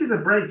call it is a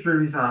breakthrough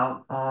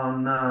result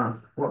on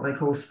what they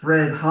call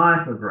spread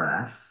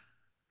hypergraphs.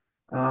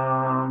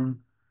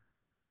 Um,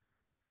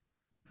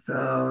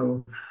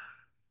 so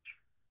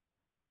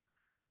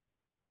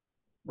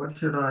what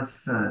should I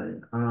say?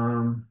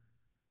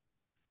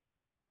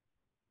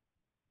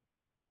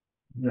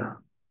 Yeah.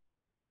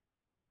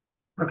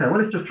 Okay, well,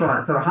 let's just try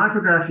it. So a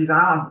hypergraph is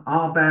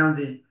R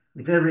bounded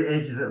if every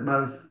edge is at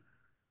most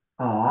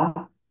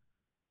R.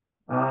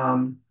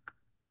 Um,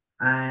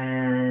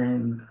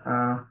 and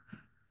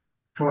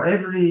for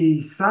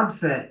every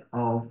subset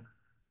of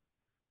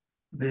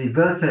the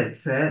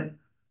vertex set,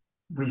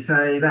 we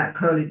say that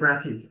curly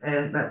brackets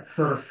S, that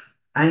sort of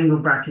angle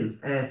brackets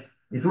S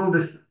is all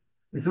this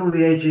is all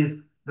the edges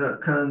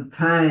that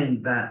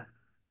contain that,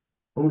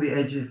 all the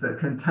edges that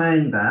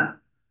contain that.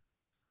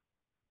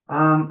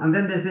 And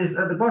then there's this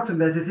at the bottom,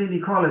 there's this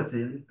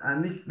inequality,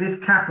 and this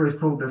kappa is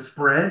called the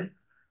spread.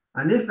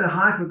 And if the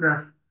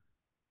hypergraph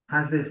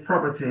has this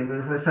property,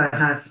 let's say it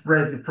has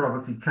spread with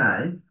property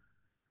K,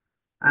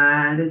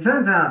 and it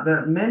turns out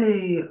that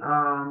many,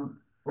 well,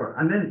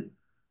 and then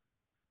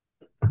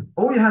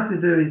all you have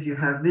to do is you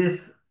have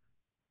this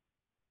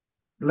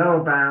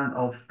lower bound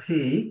of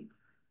P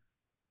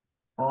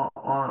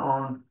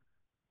on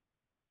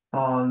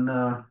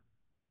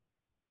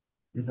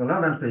is a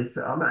lower bound of P.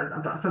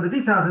 So the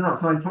details are not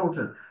so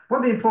important.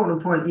 What the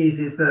important point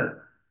is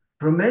that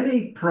for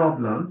many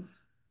problems,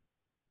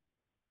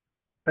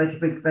 they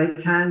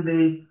can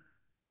be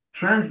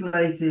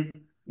translated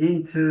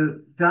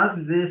into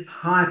does this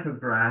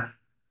hypergraph,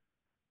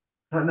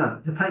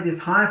 no, to take this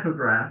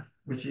hypergraph,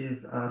 which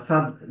is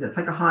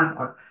take a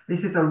hyper,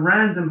 this is a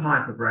random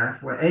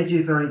hypergraph where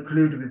edges are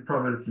included with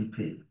probability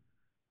P.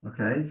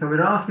 Okay, so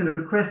we're asking a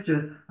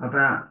question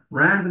about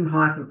random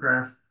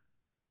hypergraphs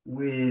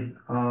with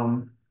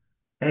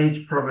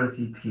edge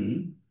probability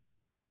P.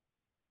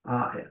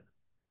 And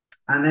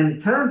then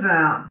it turns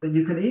out that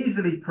you can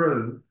easily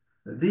prove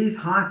that these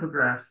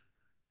hypergraphs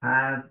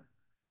have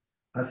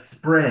a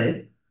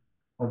spread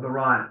of the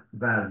right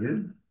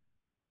value.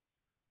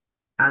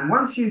 And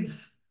once you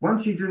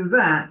do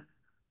that,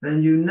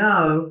 then you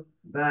know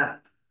that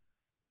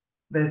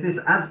there's this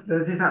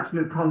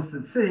absolute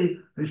constant C,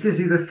 which gives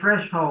you the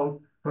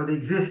threshold for the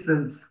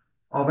existence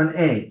of an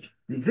edge.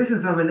 The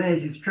existence of an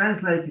edge is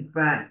translated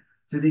back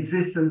to the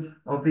existence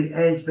of the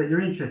edge that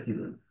you're interested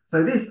in.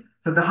 So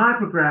the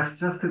hypergraph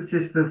just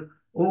consists of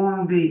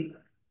all the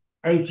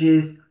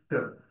edges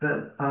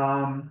that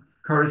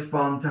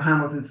correspond to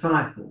Hamilton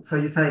cycle. So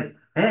you take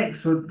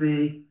X would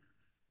be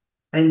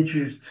n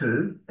choose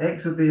 2.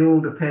 X would be all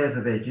the pairs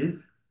of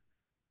edges.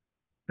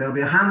 There'll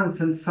be a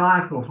Hamilton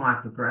cycle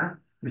hypergraph,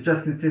 which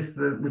just consists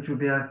of which will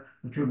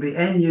be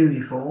n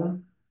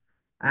uniform,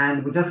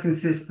 and will just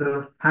consist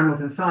of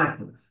Hamilton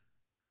cycles.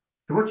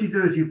 So what you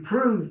do is you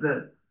prove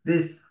that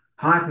this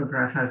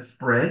hypergraph has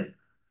spread,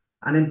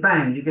 and then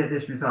bang, you get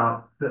this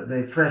result that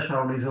the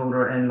threshold is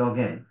order n log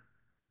n.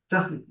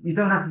 You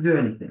don't have to do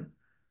anything.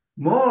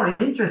 More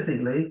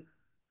interestingly,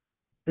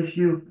 if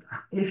you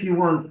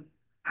want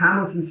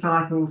Hamilton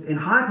cycles in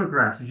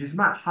hypergraphs, which is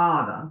much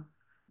harder,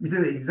 you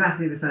do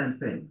exactly the same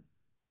thing.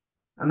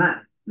 And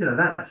that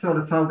sort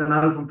of solved an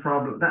open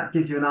problem. That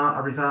gives you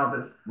a result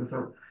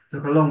that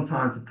took a long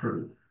time to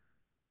prove.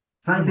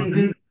 Same thing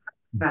for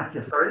math,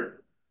 yeah, sorry.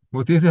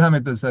 What is the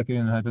Hamilton cycle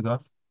in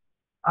hypergraph?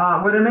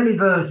 Well, there are many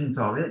versions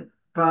of it,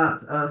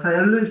 but say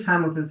a loose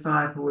Hamilton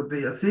cycle would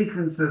be a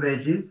sequence of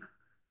edges,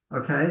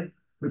 okay,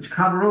 which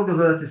cover all the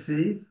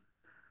vertices,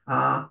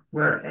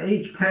 where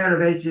each pair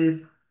of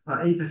edges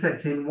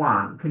intersect in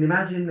one. Can you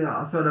imagine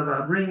a sort of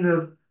a ring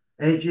of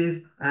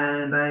edges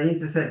and they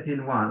intersect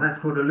in one? That's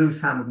called a loose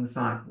Hamilton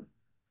cycle.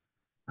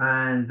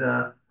 And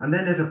then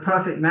there's a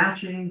perfect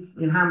matching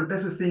in Hamilton.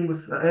 This was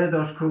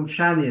Erdős called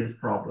Shamier's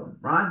problem,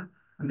 right?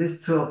 And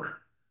this took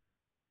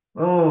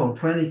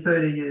 20,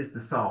 30 years to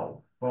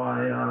solve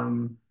by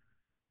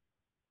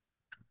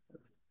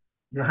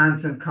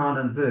Johansson, Kahn,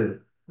 and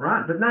Vu,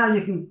 right? But now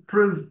you can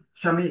prove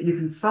you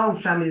can solve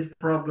Shamier's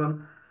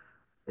problem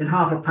in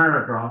half a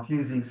paragraph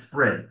using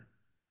spread.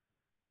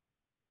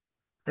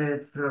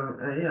 It's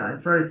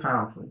it's very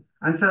powerful.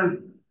 And so,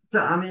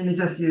 I mean, you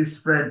just use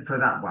spread for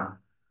that one.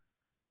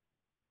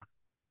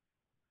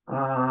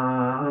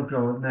 Oh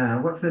God,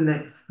 now what's the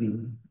next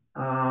thing?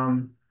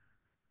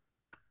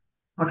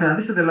 Okay,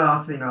 this is the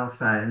last thing I'll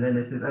say, and then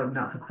it is open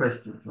up for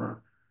questions, right?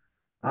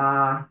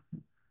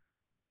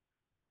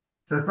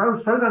 So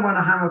suppose I want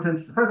a Hamilton,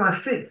 suppose I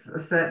fix a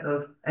set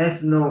of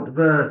S0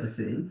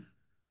 vertices,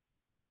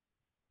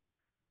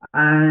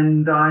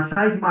 and I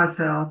say to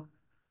myself,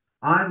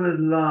 I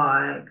would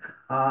like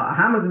a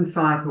Hamilton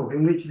cycle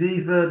in which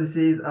these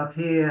vertices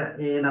appear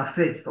in a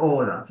fixed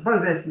order.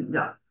 Suppose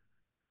yeah.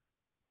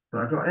 So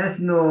I've got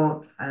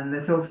S0, and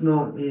this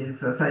S0 is,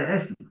 say,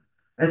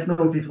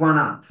 S0 is 1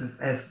 up to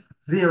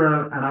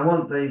S0, and I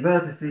want the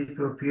vertices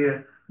to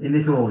appear in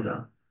this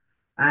order.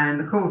 And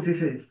of course,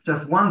 if it's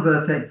just one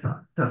vertex, it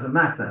doesn't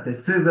matter. If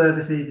there's 2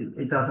 vertices,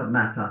 it doesn't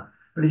matter.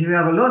 But if you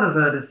have a lot of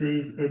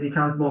vertices, it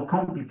becomes more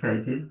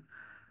complicated.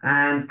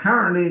 And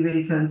currently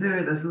we can do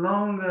it as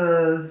long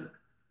as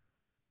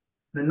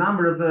the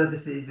number of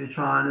vertices we're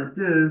trying to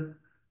do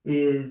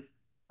is,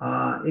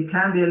 it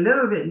can be a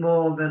little bit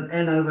more than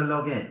n over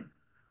log n.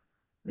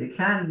 It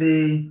can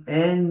be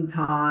n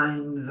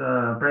times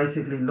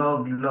basically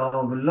log n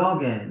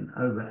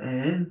over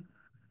n,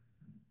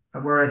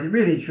 whereas it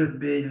really should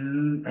be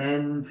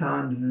n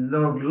times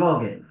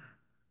log n.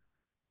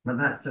 But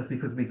that's just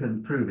because we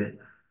couldn't prove it.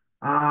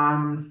 So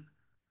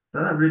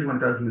I don't really want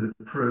to go through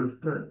the proof,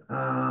 but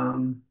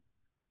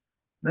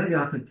maybe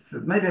I could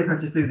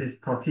just do this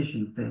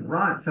partition thing,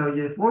 right? So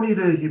what you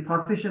do is you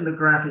partition the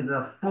graph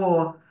into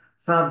 4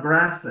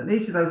 subgraphs, and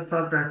each of those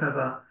subgraphs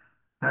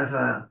has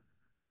a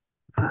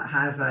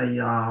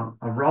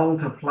a role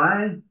to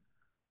play.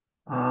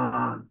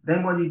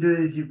 Then what you do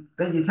is you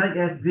take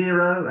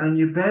S0 and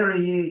you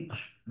bury each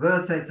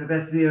vertex of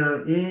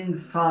S0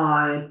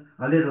 inside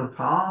a little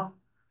path,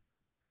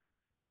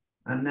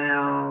 and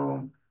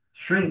now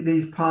shrink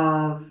these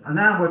paths. And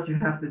now what you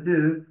have to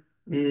do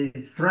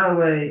is throw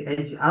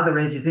away other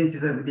edges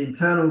incident with the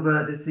internal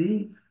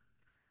vertices.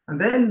 And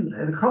then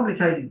the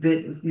complicated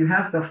bit is you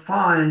have to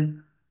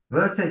find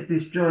vertex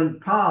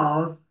disjoint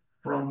paths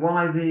from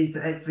YV to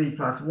XV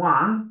plus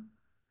 1.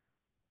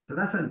 So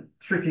that's a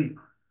tricky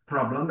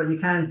problem, but you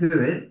can do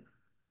it.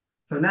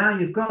 So now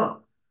you've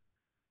got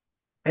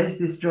edge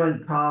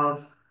disjoint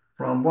paths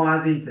from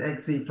YV to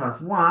XV plus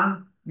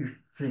 1.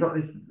 So you've got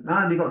this,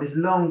 now you've got this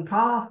long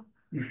path.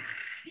 You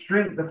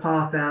shrink the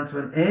path down to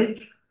an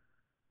edge.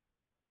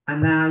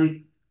 And now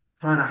you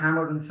find a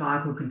Hamilton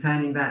cycle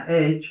containing that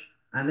edge.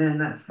 And then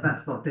that's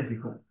not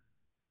difficult.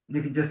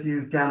 You can just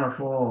use gamma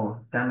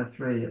 4, gamma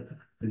 3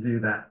 to do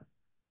that.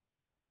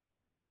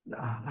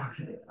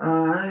 Okay.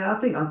 I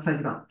think I'm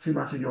taking up too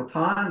much of your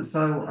time.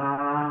 So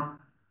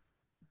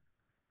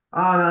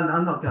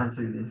I'm not going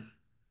through this.